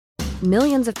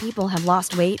Millions of people have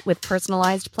lost weight with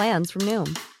personalized plans from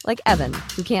Noom. Like Evan,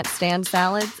 who can't stand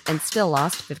salads and still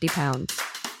lost 50 pounds.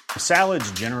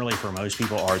 Salads generally for most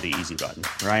people are the easy button,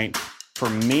 right? For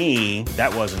me,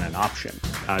 that wasn't an option.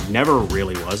 I never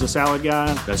really was a salad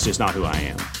guy. That's just not who I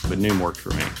am. But Noom worked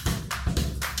for me.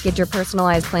 Get your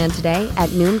personalized plan today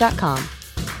at Noom.com.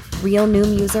 Real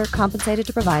Noom user compensated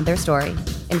to provide their story.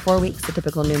 In 4 weeks, the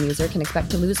typical Noom user can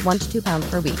expect to lose 1 to 2 pounds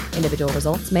per week. Individual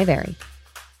results may vary.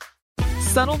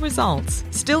 Subtle results,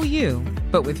 still you,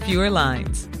 but with fewer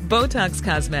lines. Botox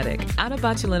Cosmetic, out of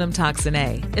botulinum toxin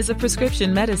A, is a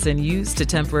prescription medicine used to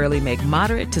temporarily make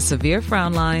moderate to severe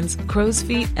frown lines, crow's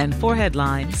feet, and forehead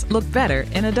lines look better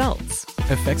in adults.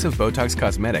 Effects of Botox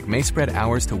Cosmetic may spread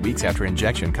hours to weeks after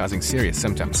injection, causing serious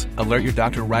symptoms. Alert your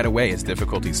doctor right away as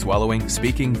difficulty swallowing,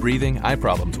 speaking, breathing, eye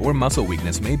problems, or muscle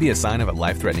weakness may be a sign of a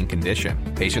life-threatening condition.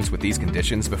 Patients with these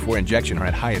conditions before injection are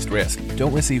at highest risk.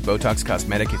 Don't receive Botox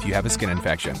Cosmetic if you have a skin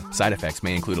infection. Side effects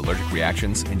may include allergic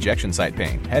reactions, injection site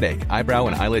pain, headache, eyebrow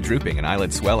and eyelid drooping, and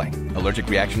eyelid swelling. Allergic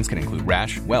reactions can include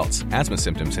rash, welts, asthma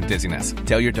symptoms, and dizziness.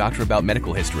 Tell your doctor about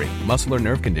medical history, muscle or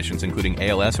nerve conditions including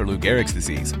ALS or Lou Gehrig's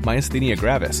disease, myasthenia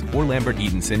gravis, or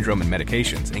Lambert-Eaton syndrome, and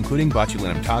medications, including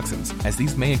botulinum toxins, as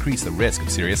these may increase the risk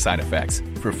of serious side effects.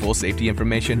 For full safety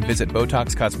information, visit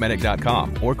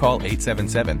BotoxCosmetic.com or call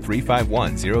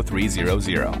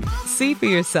 877-351-0300. See for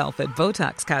yourself at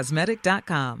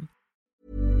BotoxCosmetic.com.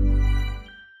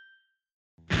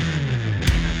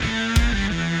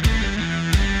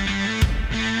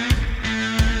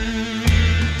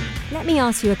 Let me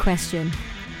ask you a question.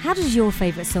 How does your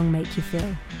favourite song make you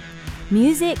feel?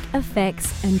 Music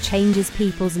affects and changes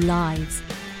people's lives.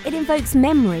 It invokes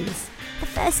memories. The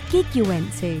first gig you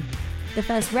went to, the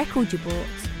first record you bought,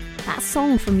 that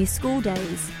song from your school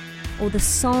days, or the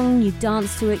song you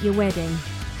danced to at your wedding,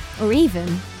 or even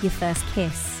your first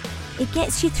kiss. It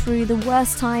gets you through the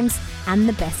worst times and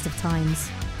the best of times.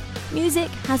 Music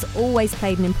has always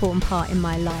played an important part in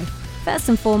my life. First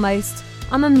and foremost,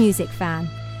 I'm a music fan.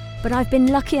 But I've been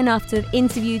lucky enough to have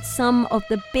interviewed some of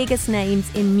the biggest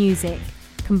names in music,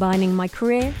 combining my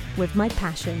career with my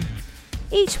passion.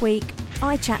 Each week,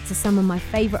 I chat to some of my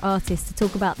favourite artists to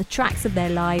talk about the tracks of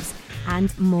their lives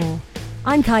and more.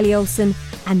 I'm Kylie Olsen,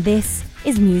 and this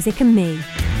is Music and Me.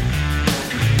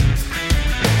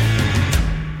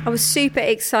 I was super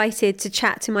excited to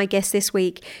chat to my guest this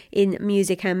week in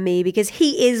Music and Me because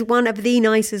he is one of the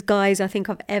nicest guys I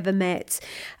think I've ever met.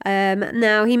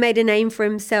 Now, he made a name for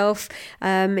himself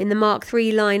in the Mark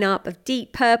III lineup of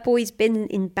Deep Purple. He's been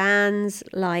in bands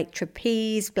like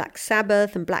Trapeze, Black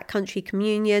Sabbath and Black Country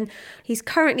Communion. He's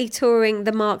currently touring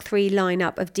the Mark III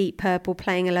lineup of Deep Purple,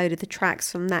 playing a load of the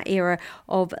tracks from that era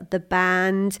of the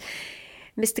band.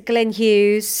 Mr. Glenn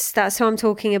Hughes, that's who I'm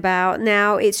talking about.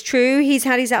 Now, it's true, he's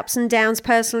had his ups and downs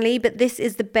personally, but this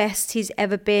is the best he's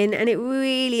ever been, and it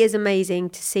really is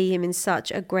amazing to see him in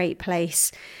such a great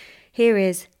place. Here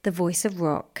is the voice of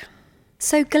rock.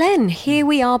 So, Glenn, here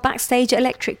we are backstage at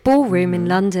Electric Ballroom in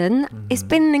London. It's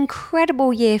been an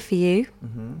incredible year for you.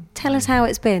 Tell us how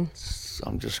it's been.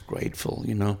 I'm just grateful,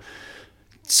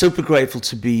 Super grateful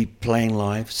to be playing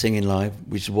live, singing live,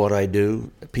 which is what I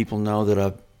do. People know that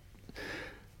I've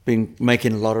been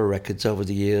making a lot of records over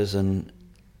the years, and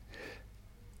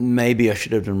maybe I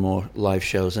should have done more live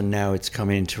shows, and now it's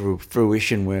coming into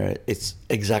fruition where it's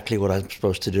exactly what I'm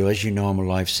supposed to do. As you know, I'm a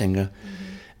live singer,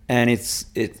 and it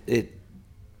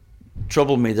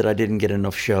troubled me that I didn't get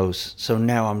enough shows, so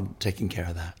now I'm taking care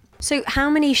of that. So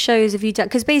how many shows have you done?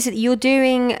 Because basically you're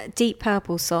doing Deep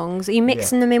Purple songs. Are you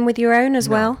mixing them in with your own as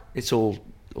well? It's all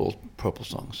Purple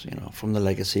songs, from the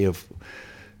legacy of,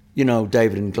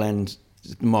 David and Glenn's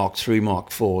Mark III,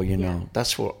 Mark IV,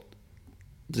 that's what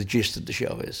the gist of the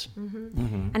show is.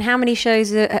 And how many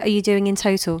shows are you doing in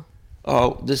total?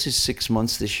 Oh, this is 6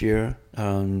 months this year.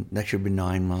 Next year will be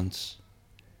 9 months.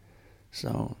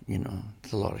 So,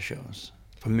 it's a lot of shows.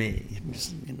 For me,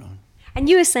 And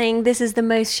you were saying this is the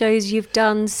most shows you've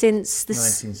done since...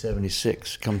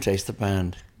 1976, Come Taste the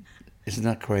Band. Isn't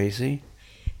that crazy?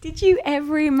 Did you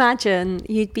ever imagine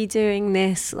you'd be doing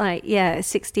this, 40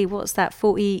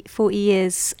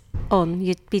 years on,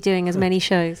 you'd be doing as many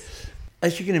shows?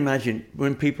 As you can imagine,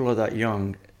 when people are that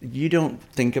young, you don't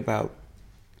think about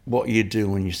what you do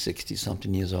when you're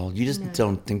 60-something years old. You just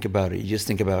don't think about it. You just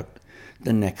think about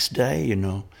the next day,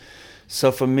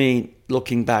 So for me,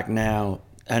 looking back now,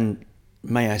 and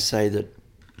may I say that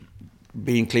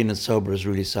being clean and sober has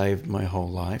really saved my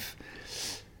whole life.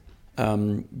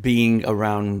 Being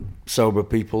around sober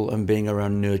people and being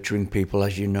around nurturing people,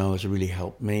 as you know, has really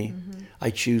helped me.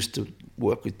 I choose to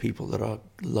work with people that are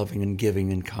loving and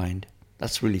giving and kind.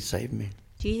 That's really saved me.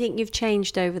 Do you think you've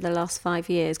changed over the last 5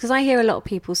 years? Because I hear a lot of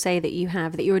people say that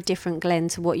you're a different Glenn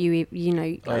to what you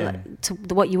to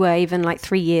what you were even like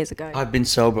 3 years ago. I've been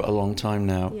sober a long time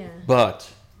now,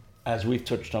 but as we've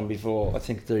touched on before, I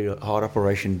think the heart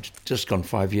operation just gone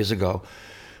 5 years ago,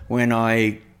 when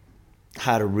I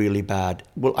had a really bad.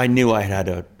 Well, I knew I had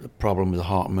a problem with the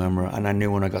heart murmur, and I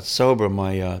knew when I got sober,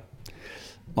 my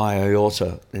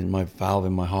aorta and my valve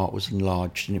in my heart was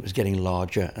enlarged, and it was getting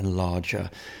larger and larger,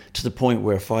 to the point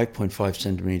where 5.5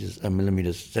 centimeters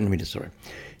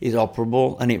is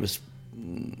operable, and it was,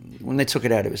 when they took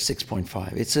it out, it was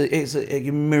 6.5. It's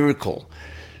a miracle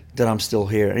that I'm still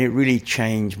here, and it really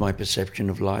changed my perception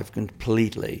of life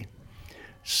completely.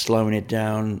 Slowing it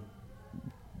down,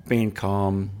 being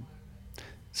calm,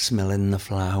 smelling the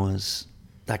flowers,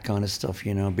 that kind of stuff,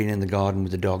 being in the garden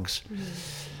with the dogs.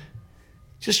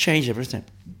 Just changed everything.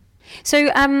 So,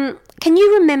 can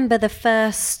you remember the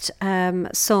first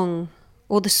song,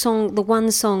 or the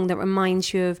one song that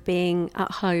reminds you of being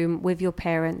at home with your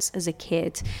parents as a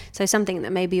kid? So something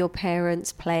that maybe your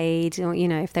parents played, or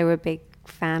if they were a big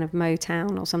fan of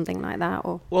Motown or something like that.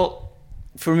 Or well,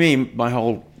 for me, my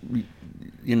whole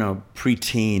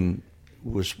pre-teen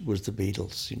was the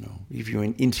Beatles. If you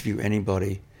interview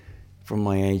anybody from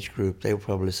my age group, they will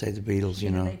probably say the Beatles.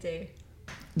 They do.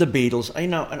 The Beatles,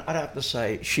 and I'd have to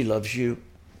say She Loves You,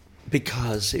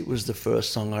 because it was the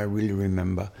first song I really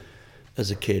remember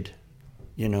as a kid,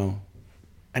 and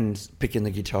picking the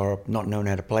guitar up, not knowing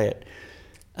how to play it,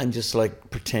 and just like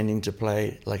pretending to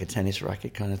play like a tennis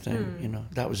racket kind of thing,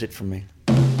 that was it for me.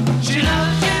 She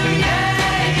loves you, yeah,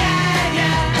 yeah,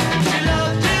 yeah. She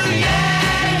loves you,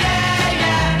 yeah, yeah,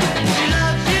 yeah. She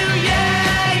loves you,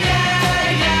 yeah,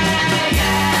 yeah, yeah,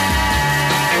 yeah.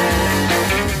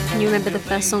 Can you remember the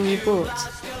first song you bought?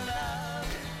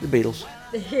 The Beatles.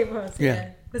 It was.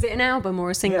 Yeah. Was it an album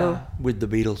or a single? Yeah, with the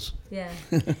Beatles. Yeah.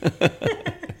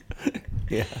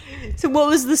 Yeah. So what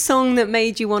was the song that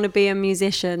made you want to be a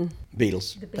musician?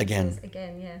 Beatles. The Beatles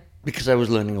Again, yeah. because I was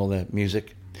learning all their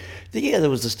music. There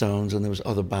was the Stones, and there was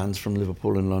other bands from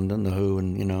Liverpool and London, the Who,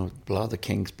 and the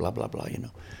Kinks, blah blah blah.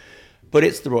 But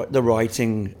it's the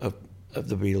writing of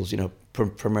the Beatles.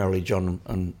 Primarily John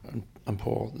and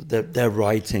Paul. Their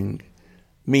writing.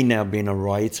 Me now being a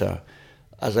writer,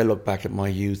 as I look back at my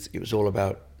youth, it was all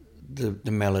about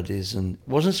the melodies, and it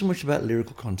wasn't so much about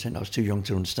lyrical content. I was too young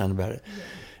to understand about it. Yeah.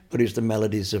 But it was the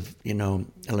melodies of,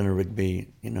 Eleanor Rigby,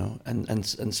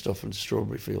 and stuff, and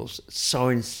Strawberry Fields. So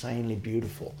insanely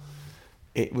beautiful.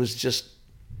 It was just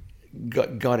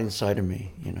got inside of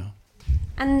me,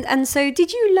 And so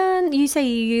did you learn, you say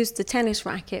you used the tennis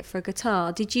racket for a guitar.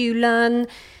 Was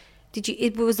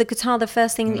the guitar the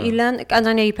first thing that you learned? And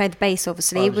I know you played the bass,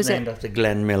 obviously. I was named after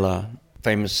Glenn Miller,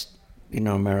 famous,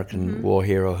 American war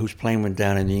hero, whose plane went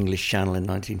down in the English Channel in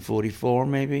 1944,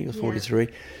 maybe, or 43.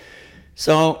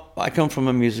 So I come from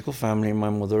a musical family. My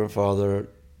mother and father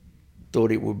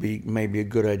thought it would be maybe a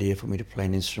good idea for me to play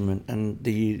an instrument. And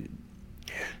the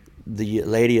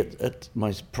lady at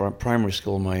my primary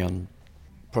school, my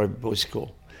private boys'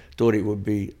 school, thought it would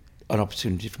be an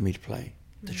opportunity for me to play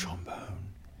the trombone.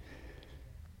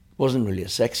 Wasn't really a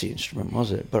sexy instrument,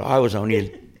 was it? But I was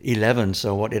only 11,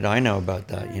 so what did I know about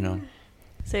that,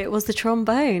 So it was the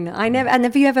trombone. And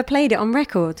have you ever played it on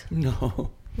record?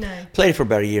 No. No. Played it for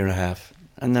about a year and a half,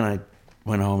 and then I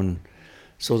went home and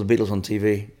saw the Beatles on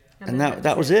TV, and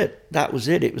that was it. That was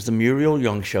it. It was the Muriel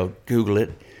Young Show. Google it,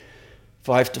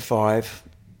 5 to 5,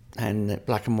 and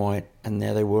black and white, and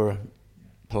there they were,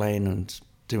 playing and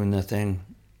doing their thing.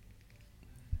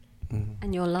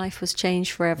 And your life was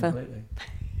changed forever.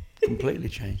 Completely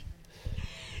changed.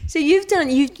 So you've been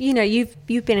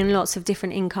in lots of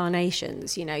different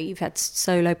incarnations. You've had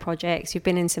solo projects. You've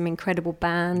been in some incredible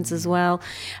bands as well.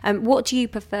 What do you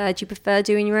prefer? Do you prefer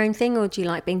doing your own thing, or do you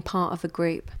like being part of a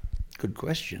group? Good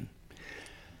question.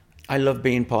 I love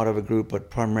being part of a group,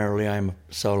 but primarily I'm a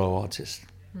solo artist.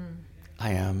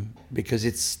 I am, because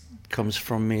it comes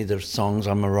from me. There's songs.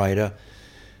 I'm a writer,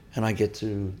 and I get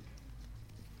to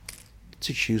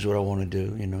choose what I want to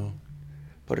do.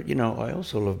 But, I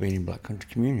also love being in Black Country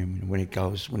Communion when it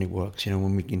works,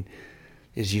 when we can,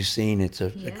 as you've seen, it's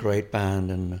a great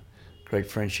band and a great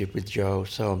friendship with Joe.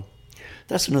 So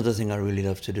that's another thing I really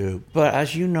love to do. But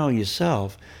as you know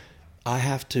yourself, I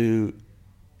have to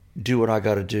do what I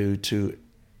got to do to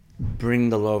bring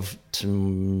the love to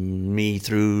me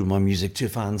through my music to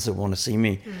fans that want to see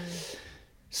me.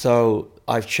 So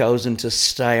I've chosen to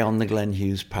stay on the Glenn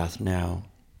Hughes path now,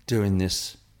 doing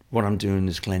this. What I'm doing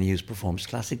is Glenn Hughes Performs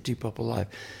Classic Deep Purple Live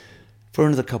for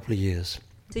another couple of years.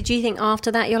 So do you think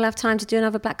after that you'll have time to do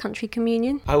another Black Country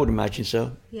Communion? I would imagine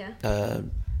so. Yeah.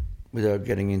 without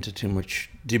getting into too much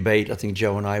debate, I think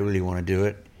Joe and I really want to do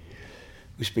it.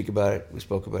 We spoke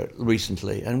about it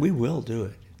recently, and we will do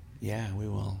it. Yeah, we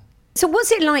will. So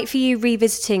what's it like for you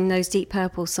revisiting those Deep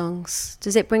Purple songs?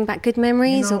 Does it bring back good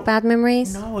memories or bad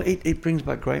memories? No, it brings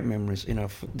back great memories.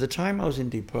 The time I was in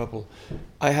Deep Purple,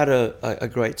 I had a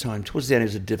great time. Towards the end,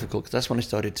 it was difficult, because that's when I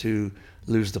started to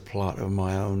lose the plot of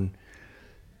my own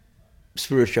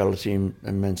spirituality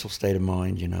and mental state of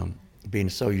mind, being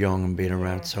so young and being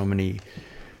around so many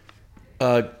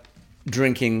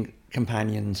drinking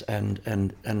companions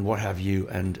and what have you,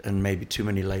 and maybe too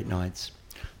many late nights.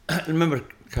 Remember,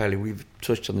 Kylie, we've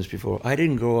touched on this before. I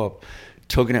didn't grow up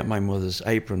tugging at my mother's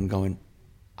apron going,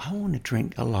 I want to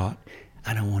drink a lot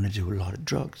and I want to do a lot of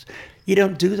drugs. You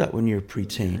don't do that when you're a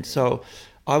preteen. So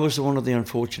I was one of the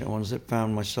unfortunate ones that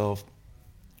found myself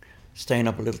staying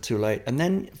up a little too late and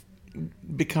then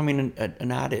becoming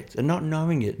an addict and not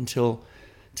knowing it until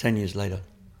 10 years later.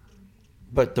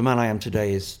 But the man I am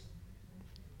today is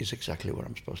exactly what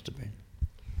I'm supposed to be.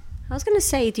 I was going to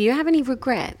say, do you have any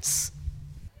regrets?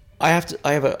 I have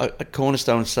a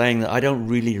cornerstone saying that I don't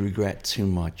really regret too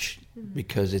much,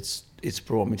 because it's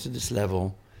brought me to this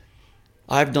level.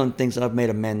 I've done things and I've made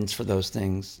amends for those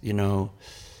things,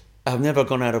 I've never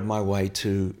gone out of my way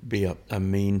to be a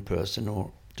mean person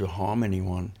or to harm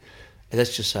anyone.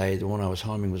 Let's just say the one I was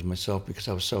harming was myself, because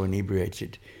I was so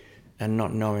inebriated and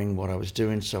not knowing what I was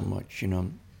doing so much,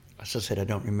 As I said, I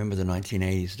don't remember the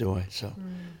 1980s, do I? So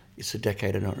it's a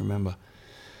decade I don't remember.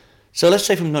 So let's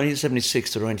say from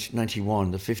 1976 to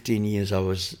 1991, the 15 years I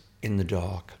was in the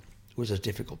dark, was a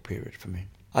difficult period for me.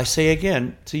 I say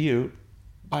again to you,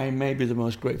 I may be the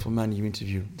most grateful man you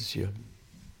interviewed this year.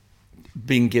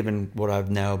 Being given what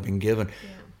I've now been given.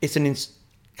 Yeah.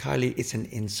 Kylie, it's an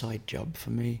inside job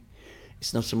for me.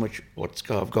 It's not so much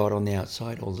I've got on the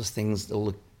outside, all the things, all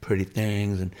the pretty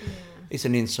things, and it's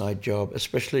an inside job,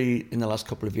 especially in the last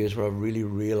couple of years where I've really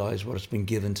realized what has been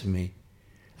given to me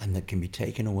and that can be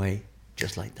taken away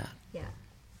just like that. Yeah,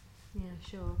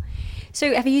 sure.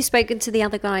 So have you spoken to the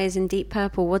other guys in Deep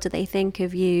Purple? What do they think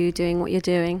of you doing what you're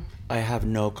doing? I have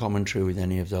no commentary with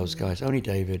any of those guys, only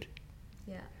David.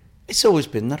 Yeah. It's always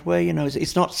been that way,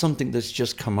 It's not something that's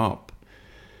just come up.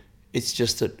 It's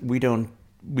just that we don't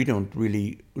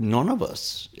really, none of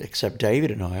us, except David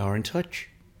and I, are in touch.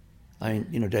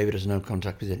 David has no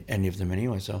contact with any of them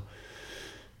anyway, so...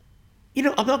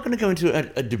 I'm not going to go into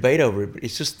a debate over it, but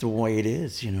it's just the way it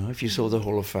is, If you saw the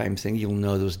Hall of Fame thing, you'll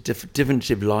know there was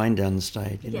definitive line down the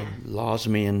stage, Lars,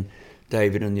 me and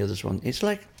David and the others one. It's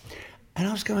like, and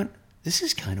I was going, this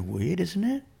is kind of weird, isn't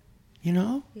it?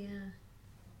 Yeah.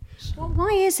 So. Well,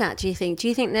 why is that, do you think? Do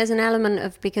you think there's an element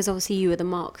of, because obviously you were the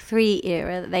Mark III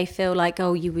era, that they feel like,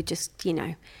 you were just,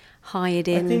 hired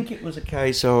in? I think it was a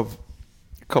case of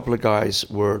a couple of guys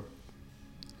were,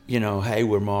 hey,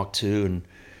 we're Mark II, and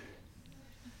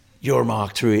you're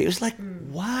Mark III. It was like,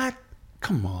 what?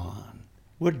 Come on.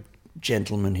 We're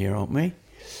gentlemen here, aren't we?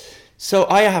 So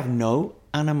I have no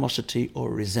animosity or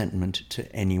resentment to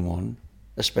anyone,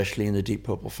 especially in the Deep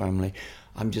Purple family.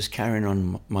 I'm just carrying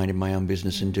on minding my own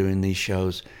business and doing these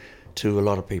shows to a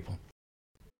lot of people.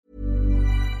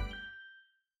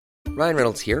 Ryan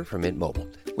Reynolds here from Mint Mobile.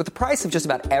 With the price of just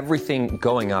about everything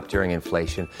going up during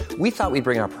inflation, we thought we'd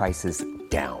bring our prices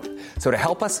down. So to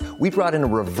help us, we brought in a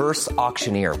reverse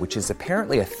auctioneer, which is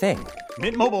apparently a thing.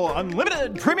 Mint Mobile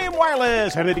Unlimited Premium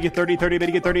Wireless. How to get 30, 30, bit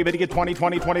to get 30, bit to get 20,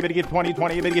 20, 20, bit to get 20,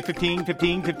 20, bit to get 15,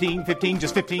 15, 15, 15,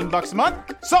 just $15 a month?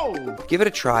 Sold! Give it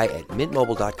a try at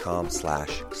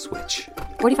mintmobile.com/switch.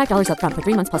 $45 up front for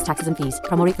 3 months plus taxes and fees.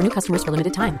 Promo rate for new customers for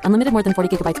limited time. Unlimited more than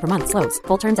 40 gigabytes per month. Slows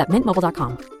full terms at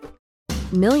mintmobile.com.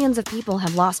 Millions of people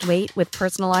have lost weight with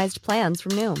personalized plans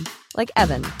from Noom. Like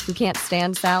Evan, who can't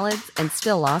stand salads and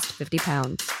still lost 50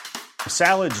 pounds.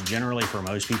 Salads generally for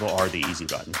most people are the easy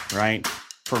button, right?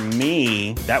 For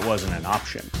me, that wasn't an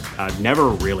option. I never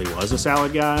really was a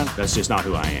salad guy. That's just not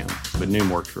who I am. But Noom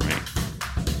worked for me.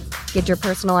 Get your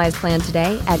personalized plan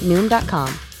today at Noom.com.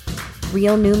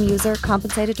 Real Noom user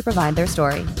compensated to provide their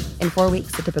story. In 4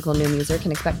 weeks, the typical Noom user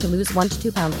can expect to lose 1 to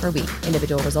 2 pounds per week.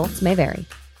 Individual results may vary.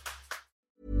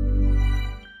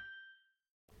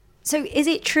 So is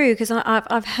it true, because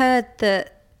I've heard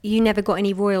that you never got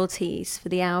any royalties for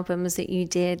the albums that you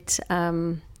did, I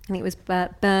think it was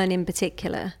Burn in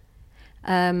particular.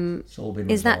 It's all been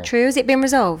Is resolved. that true? Has it been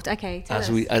resolved? Okay, tell us.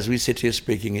 As we sit here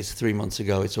speaking, it's 3 months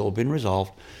ago, it's all been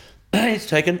resolved. It's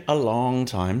taken a long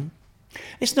time.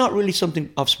 It's not really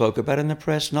something I've spoke about in the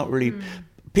press, not really...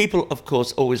 People, of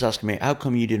course, always ask me, how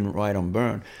come you didn't write on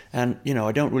Burn? And,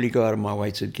 I don't really go out of my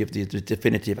way to give the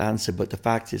definitive answer, but the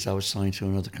fact is I was signed to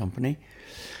another company.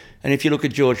 And if you look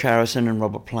at George Harrison and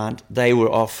Robert Plant, they were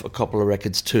off a couple of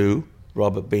records too.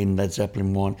 Robert being Led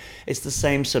Zeppelin 1. It's the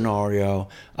same scenario.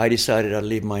 I decided I'd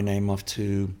leave my name off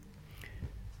to,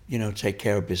 take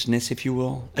care of business, if you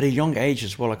will. At a young age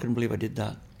as well. I couldn't believe I did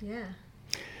that. Yeah.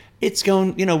 It's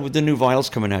going, with the new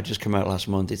vinyls coming out, just come out last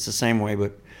month. It's the same way,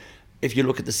 but if you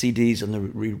look at the CDs and the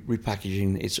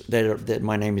repackaging,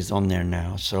 my name is on there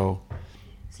now. So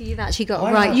you've actually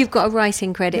got you've got a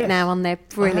writing credit now on there.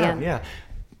 Brilliant. Yeah,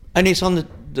 and it's on the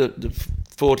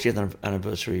 40th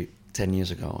anniversary 10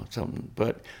 years ago or something.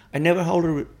 But I never hold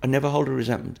a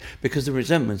resentment, because the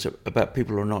resentment's about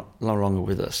people who are no longer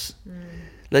with us.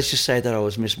 Let's just say that I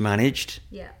was mismanaged.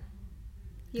 Yeah.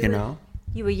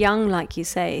 You were young, like you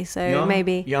say, so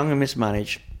maybe young and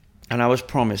mismanaged, and I was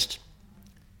promised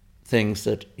things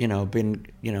that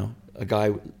a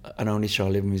guy, an only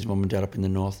child living with his mum and dad up in the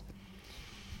north.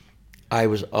 I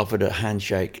was offered a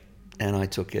handshake, and I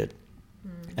took it.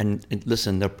 And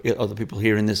listen, there are other people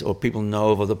hearing this, or people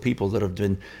know of other people that have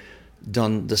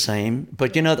done the same.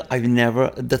 But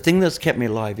the thing that's kept me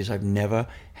alive is I've never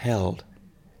held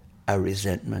a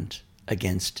resentment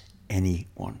against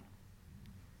anyone.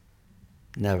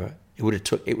 Never.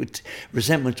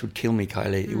 Resentment would kill me,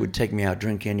 Kylie. It would take me out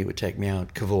drinking. It would take me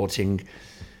out cavorting.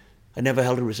 I never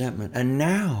held a resentment. And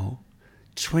now,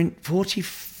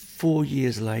 44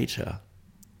 years later,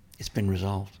 it's been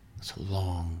resolved. It's a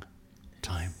long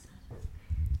time.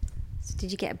 So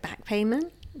did you get a back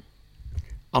payment?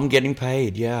 I'm getting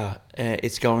paid, yeah.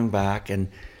 It's going back,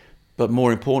 but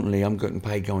more importantly, I'm getting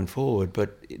paid going forward.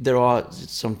 But there are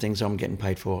some things I'm getting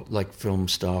paid for, like film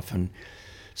stuff and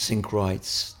sync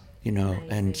rights,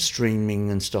 and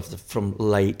streaming and stuff from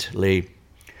lately.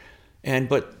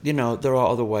 But there are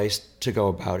other ways to go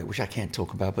about it, which I can't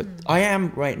talk about. But I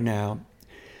am right now,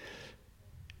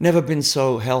 never been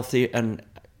so healthy, and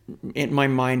my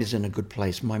mind is in a good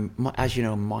place. My as you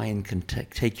know, mind can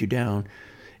take you down.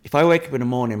 If I wake up in the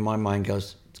morning, my mind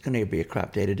goes, it's going to be a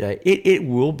crap day today. It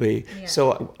will be. Yeah.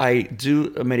 So I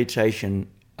do a meditation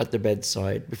at the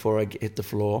bedside before I hit the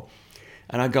floor,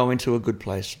 and I go into a good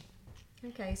place.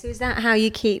 Okay, so is that how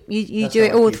you keep, you do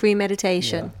it all through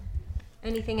meditation? Yeah.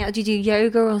 Anything else? Do you do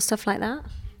yoga or stuff like that?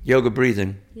 Yoga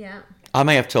breathing. Yeah. I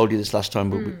may have told you this last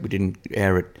time, but we didn't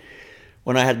air it.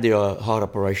 When I had the heart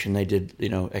operation, they did,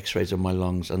 x-rays of my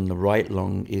lungs, and the right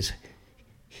lung is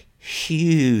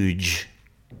huge,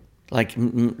 like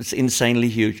it's insanely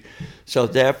huge. So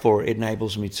therefore, it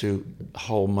enables me to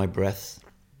hold my breath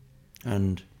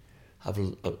and have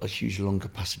a huge lung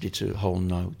capacity to hold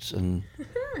notes. And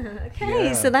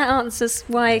okay, so that answers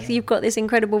why you've got this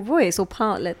incredible voice, or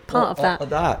part of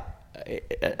that.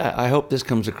 I hope this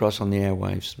comes across on the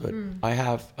airwaves, but I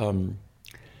have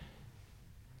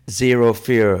zero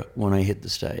fear when I hit the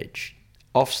stage.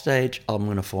 Off stage, I'm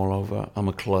going to fall over. I'm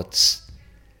a klutz.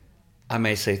 I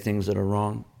may say things that are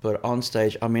wrong, but on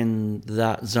stage, I'm in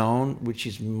that zone, which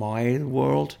is my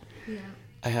world. Yeah.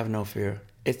 I have no fear.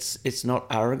 It's not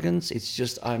arrogance. It's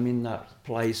just I'm in that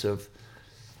place of,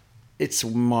 it's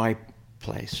my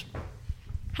place.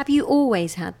 Have you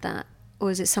always had that, or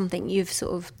is it something you've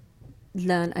sort of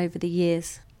learned over the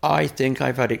years? I think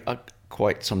I've had it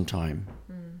quite some time.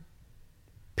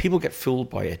 People get fooled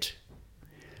by it.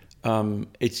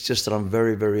 It's just that I'm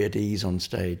very, very at ease on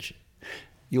stage.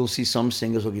 You'll see some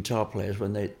singers or guitar players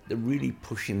when they're really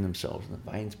pushing themselves, and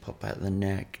the veins pop out of the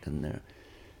neck,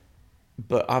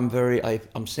 but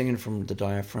I'm singing from the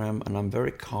diaphragm, and I'm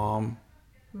very calm,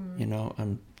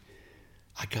 and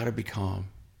I gotta be calm.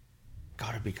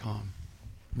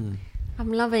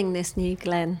 I'm loving this new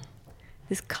Glenn.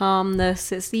 This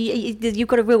calmness, you've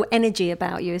got a real energy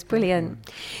about you. It's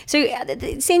brilliant. So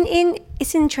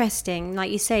it's interesting,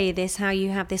 like you say, how you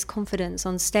have this confidence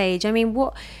on stage. I mean,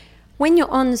 when you're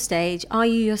on stage, are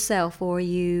you yourself, or are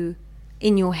you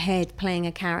in your head playing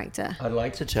a character? I'd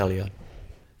like to tell you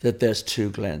that there's two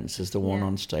Glens. There's the one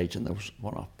on stage and there's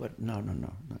one off, but no.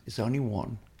 It's only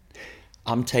one.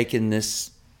 I'm taking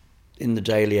this in the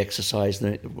daily exercise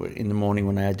in the morning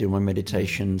when I do my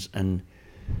meditations, and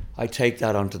I take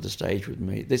that onto the stage with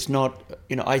me. It's not,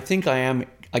 I think I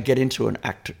get into an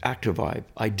actor vibe.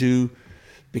 I do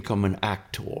become an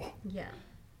actor. Yeah.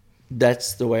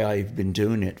 That's the way I've been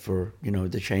doing it for,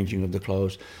 the changing of the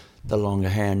clothes, the longer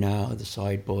hair now, the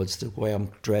sideboards, the way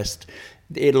I'm dressed.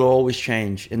 It'll always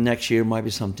change, and next year might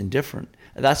be something different.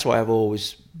 And that's why I've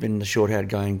always been the short-haired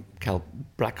guy in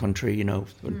Black Country,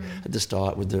 at the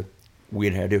start with the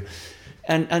weird hairdo.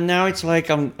 And now it's like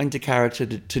I'm into character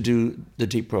to do the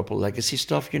Deep Purple Legacy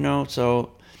stuff,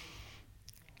 So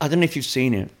I don't know if you've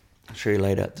seen it. I'll show you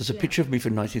later. There's a picture of me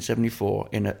from 1974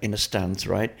 in a stance,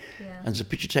 right? Yeah. And there's a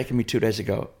picture taken me 2 days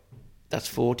ago That's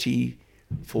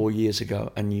 44 years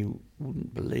ago, and you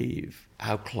wouldn't believe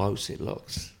how close it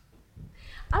looks.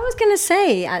 I was going to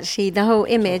say, actually, the whole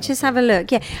image, just have a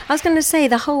look. Yeah, I was going to say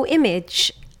the whole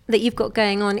image that you've got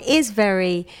going on is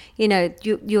very,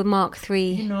 your Mark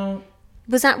III. You know,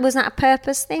 Was that a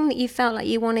purpose thing that you felt like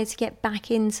you wanted to get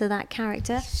back into that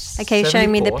character? Okay,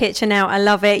 showing me the 74. picture now. I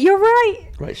love it. You're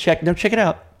right. right, check it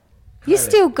out. You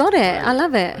still got it. I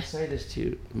love I it. say this to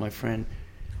you, my friend.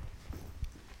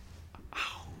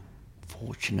 How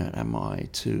fortunate am I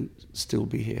to still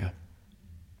be here?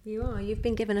 You are. You've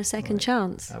been given a second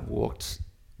chance. I've walked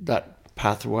that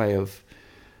pathway of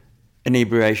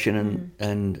inebriation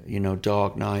and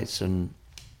dark nights, and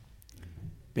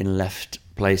been left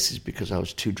places because I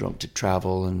was too drunk to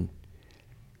travel. And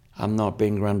I'm not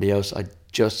being grandiose. I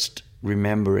just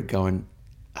remember it going,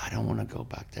 I don't want to go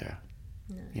back there,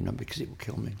 because it will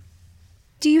kill me.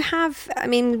 Do you have,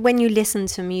 when you listen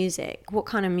to music, what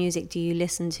kind of music do you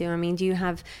listen to? Do you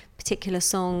have particular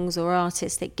songs or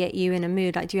artists that get you in a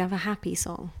mood? Like, do you have a happy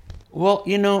song? Well,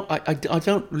 I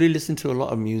don't really listen to a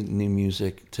lot of new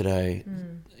music today.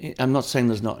 I'm not saying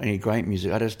there's not any great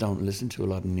music. I just don't listen to a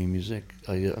lot of new music.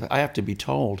 I have to be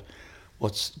told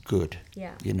what's good.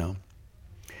 Yeah. It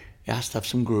has to have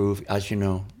some groove, as you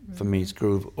know. For me, it's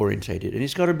groove orientated, and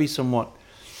it's got to be somewhat,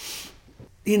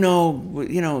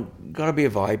 got to be a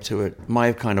vibe to it.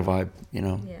 My kind of vibe, Yeah.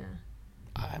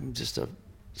 I'm just a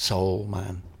soul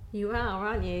man. You are,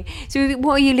 aren't you? So,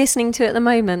 what are you listening to at the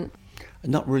moment?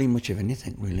 Not really much of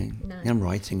anything, really. No. I'm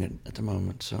writing it at the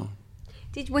moment, so.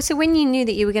 So when you knew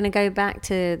that you were going to go back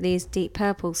to these Deep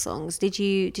Purple songs, did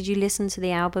you listen to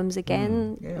the albums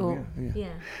again?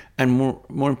 Yeah. And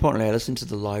more importantly, I listened to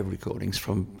the live recordings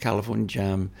from California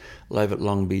Jam, live at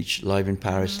Long Beach, live in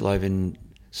Paris, live in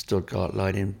Stuttgart,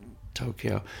 live in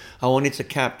Tokyo. I wanted to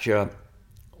capture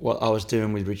what I was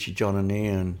doing with Richie, John and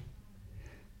Ian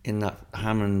in that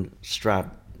Hammond Strat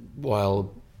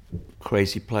wild,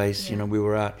 crazy place. We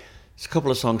were at. There's a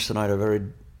couple of songs tonight are very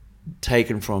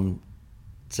taken from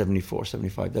 74,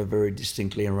 75. They're very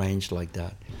distinctly arranged like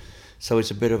that. So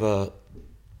it's a bit of a,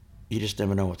 you just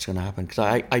never know what's going to happen. Because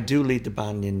I do lead the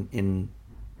band in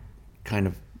kind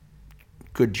of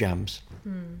good jams.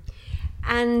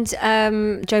 And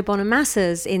Joe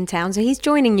Bonamassa's in town, so he's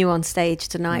joining you on stage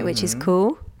tonight, which is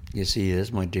cool. Yes, he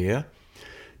is, my dear.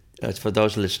 For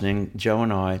those listening, Joe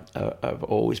and I have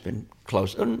always been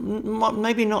close.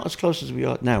 Maybe not as close as we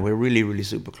are now. We're really, really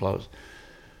super close.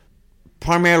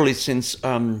 Primarily since,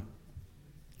 I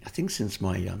think since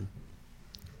my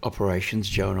operations,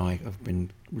 Joe and I have been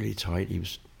really tight. He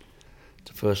was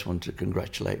the first one to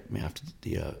congratulate me after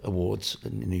the awards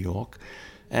in New York.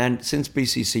 And since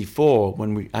BCC4,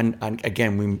 when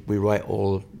we write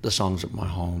all the songs at my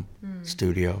home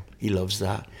studio. He loves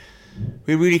that.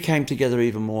 We really came together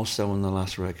even more so on the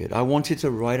last record. I wanted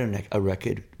to write a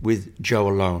record with Joe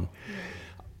alone.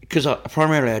 Because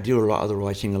primarily I do a lot of the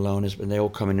writing alone, and they all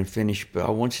come in and finish, but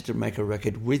I wanted to make a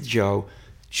record with Joe,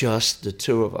 just the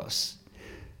two of us,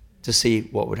 to see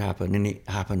what would happen. And it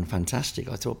happened fantastic.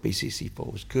 I thought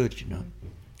BCC4 was good,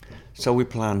 So we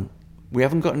plan. We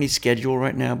haven't got any schedule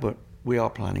right now, but we are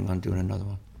planning on doing another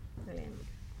one. Brilliant.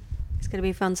 It's going to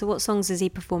be fun. So what songs is he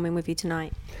performing with you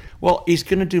tonight? Well, he's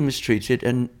going to do Mistreated,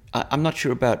 and I'm not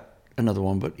sure about another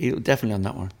one, but he'll definitely on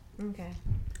that one. Okay.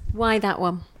 Why that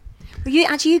one? Well,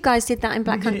 you guys did that in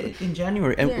Black Country. In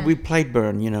January. And we played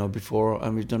Burn, before,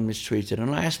 and we've done Mistreated.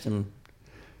 And I asked him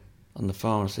on the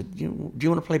phone, I said, do you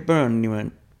want to play Burn? And he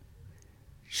went,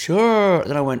 sure.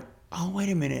 Then I went, oh, wait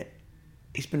a minute.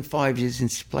 It's been 5 years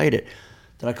since he played it.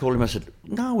 Then I called him, I said,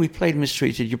 no, we played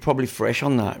Mistreated. You're probably fresh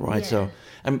on that, right? Yeah. So,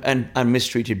 and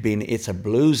Mistreated being, it's a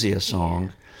bluesier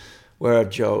song, where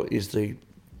Joe is the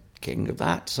king of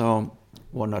that. So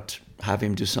why not have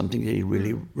him do something that he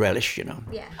really relish, Yeah.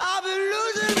 I've been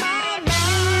losing my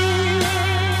mind.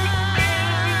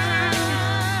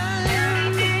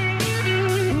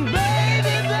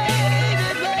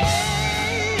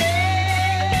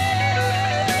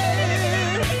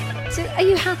 Baby. So are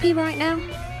you happy right now?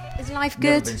 Is life good?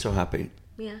 Never been so happy.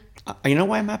 Yeah. You know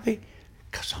why I'm happy?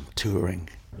 Because I'm touring.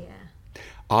 Yeah.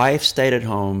 I've stayed at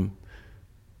home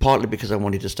partly because I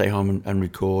wanted to stay home and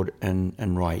record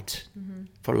and write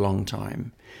for a long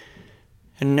time.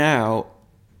 And now,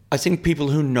 I think people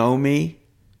who know me,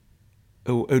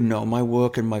 who know my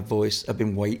work and my voice, have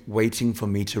been waiting for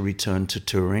me to return to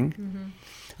touring.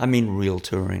 I mean real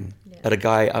touring. Yeah. At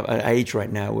an age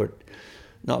right now where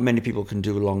not many people can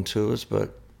do long tours,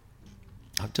 but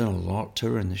I've done a lot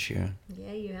touring this year.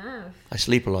 Yeah, you have. I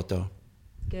sleep a lot though.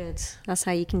 Good. That's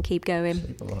how you can keep going.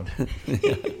 Sleep a lot.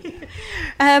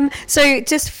 So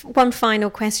just one final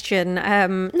question,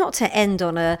 not to end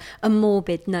on a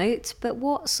morbid note, but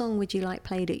what song would you like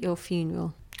played at your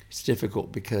funeral? It's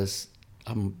difficult because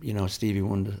I'm, Stevie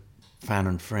Wonder fan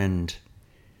and friend,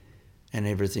 and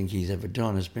everything he's ever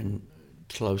done has been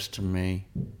close to me.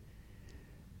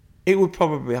 It would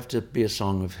probably have to be a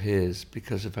song of his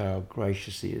because of how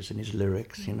gracious he is in his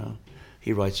lyrics,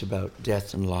 He writes about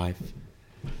death and life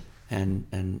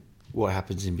and what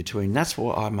happens in between. That's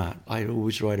what I'm at. I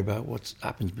always write about what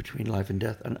happens between life and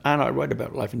death, and I write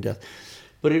about life and death.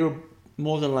 But it'll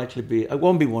more than likely be, it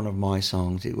won't be one of my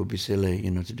songs. It would be silly,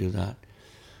 to do that.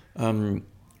 I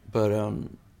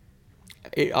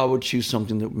would choose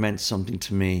something that meant something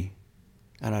to me,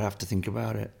 and I'd have to think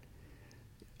about it.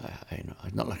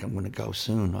 It's not like I'm going to go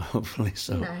soon, hopefully,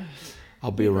 so no.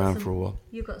 I'll be around for a while.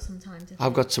 You've got some time to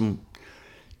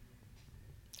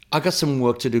I've got some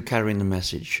work to do carrying the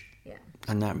message. Yeah.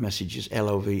 And that message is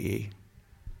LOVE. You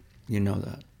know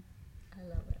that. I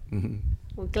love it. Mm-hmm.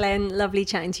 Well, Glenn, lovely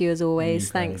chatting to you as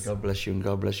always. Thanks. God bless you, and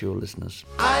God bless your listeners.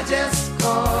 I just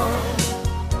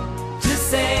called to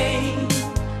say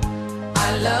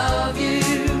I love you.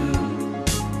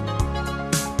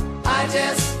 I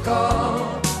just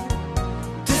called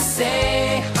to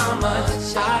say how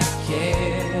much I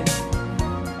care.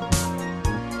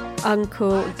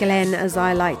 Uncle Glenn, as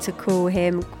I like to call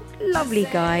him. Lovely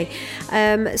guy.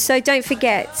 So don't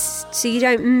forget, so you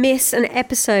don't miss an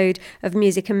episode of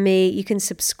Music and Me, you can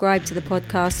subscribe to the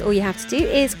podcast. All you have to do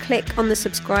is click on the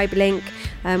subscribe link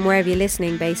wherever you're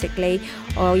listening, basically.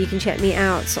 Or you can check me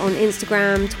out on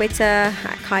Instagram, Twitter,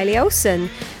 at Kylie Olsen.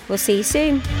 We'll see you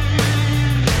soon.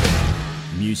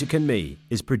 Music and Me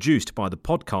is produced by the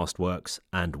Podcast Works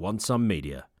and One Some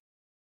Media.